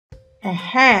a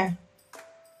hare.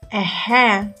 A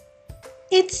hare.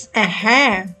 It's a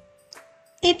hare.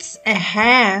 It's a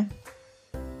hare.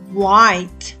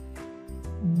 White.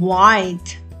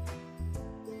 White.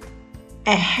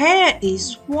 A hare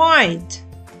is white.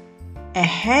 A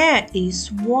hare is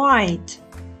white.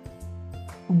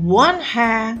 One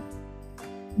hare.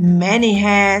 Many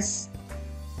hares.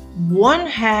 One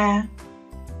hare.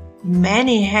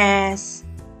 Many hares.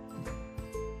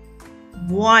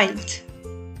 White.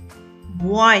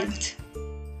 White.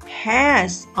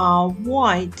 Hares are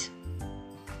white.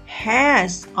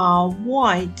 Hares are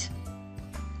white.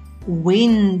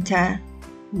 Winter.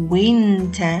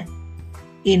 Winter.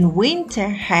 In winter,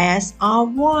 hares are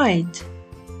white.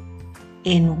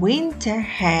 In winter,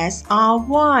 hares are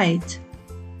white.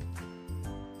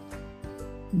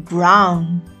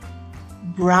 Brown.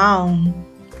 Brown.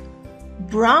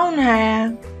 Brown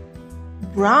hare.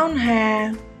 Brown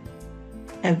hare.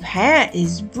 A hare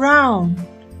is brown.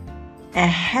 A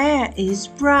hare is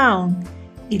brown.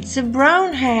 It's a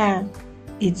brown hare.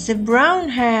 It's a brown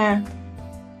hare.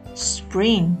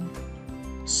 Spring.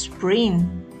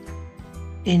 Spring.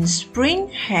 In spring,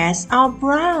 hares are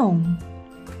brown.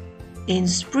 In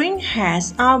spring,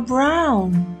 hares are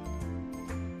brown.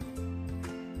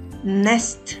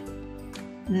 Nest.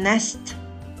 Nest.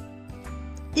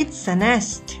 It's a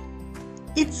nest.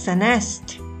 It's a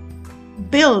nest.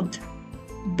 Build.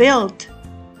 Build.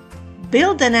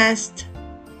 Build a nest.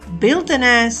 Build a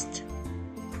nest.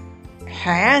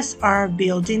 Hares are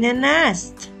building a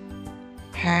nest.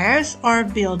 Hares are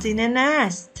building a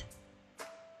nest.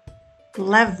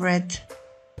 Leveret.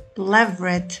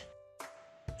 Leveret.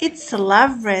 It's a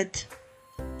leveret.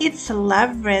 It's a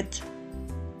leveret.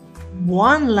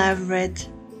 One leveret.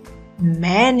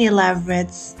 Many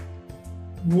leverets.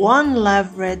 One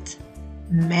leveret.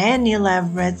 Many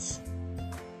leverets.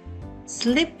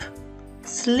 Sleep.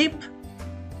 Sleep.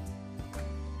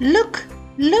 Look.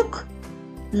 Look.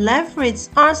 Leverets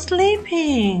are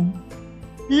sleeping.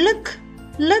 Look.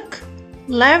 Look.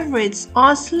 Leverets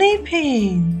are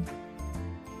sleeping.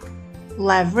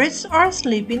 Leverets are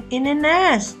sleeping in a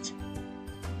nest.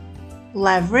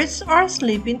 Leverets are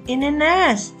sleeping in a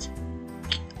nest.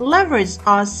 Leverets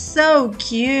are so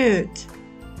cute.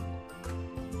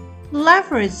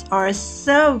 Leverets are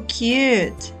so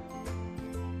cute.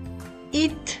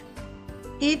 Eat.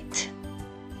 Eat.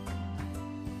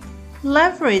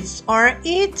 Leverets are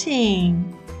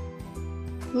eating.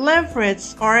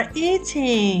 Leverets are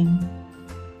eating.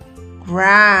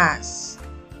 Grass.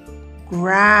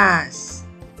 Grass.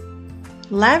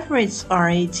 Leverets are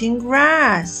eating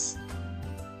grass.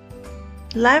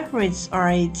 Leverets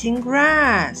are eating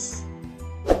grass.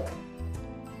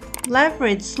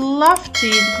 Leverets love to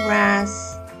eat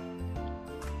grass.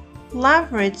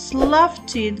 Leverets love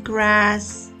to eat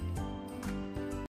grass.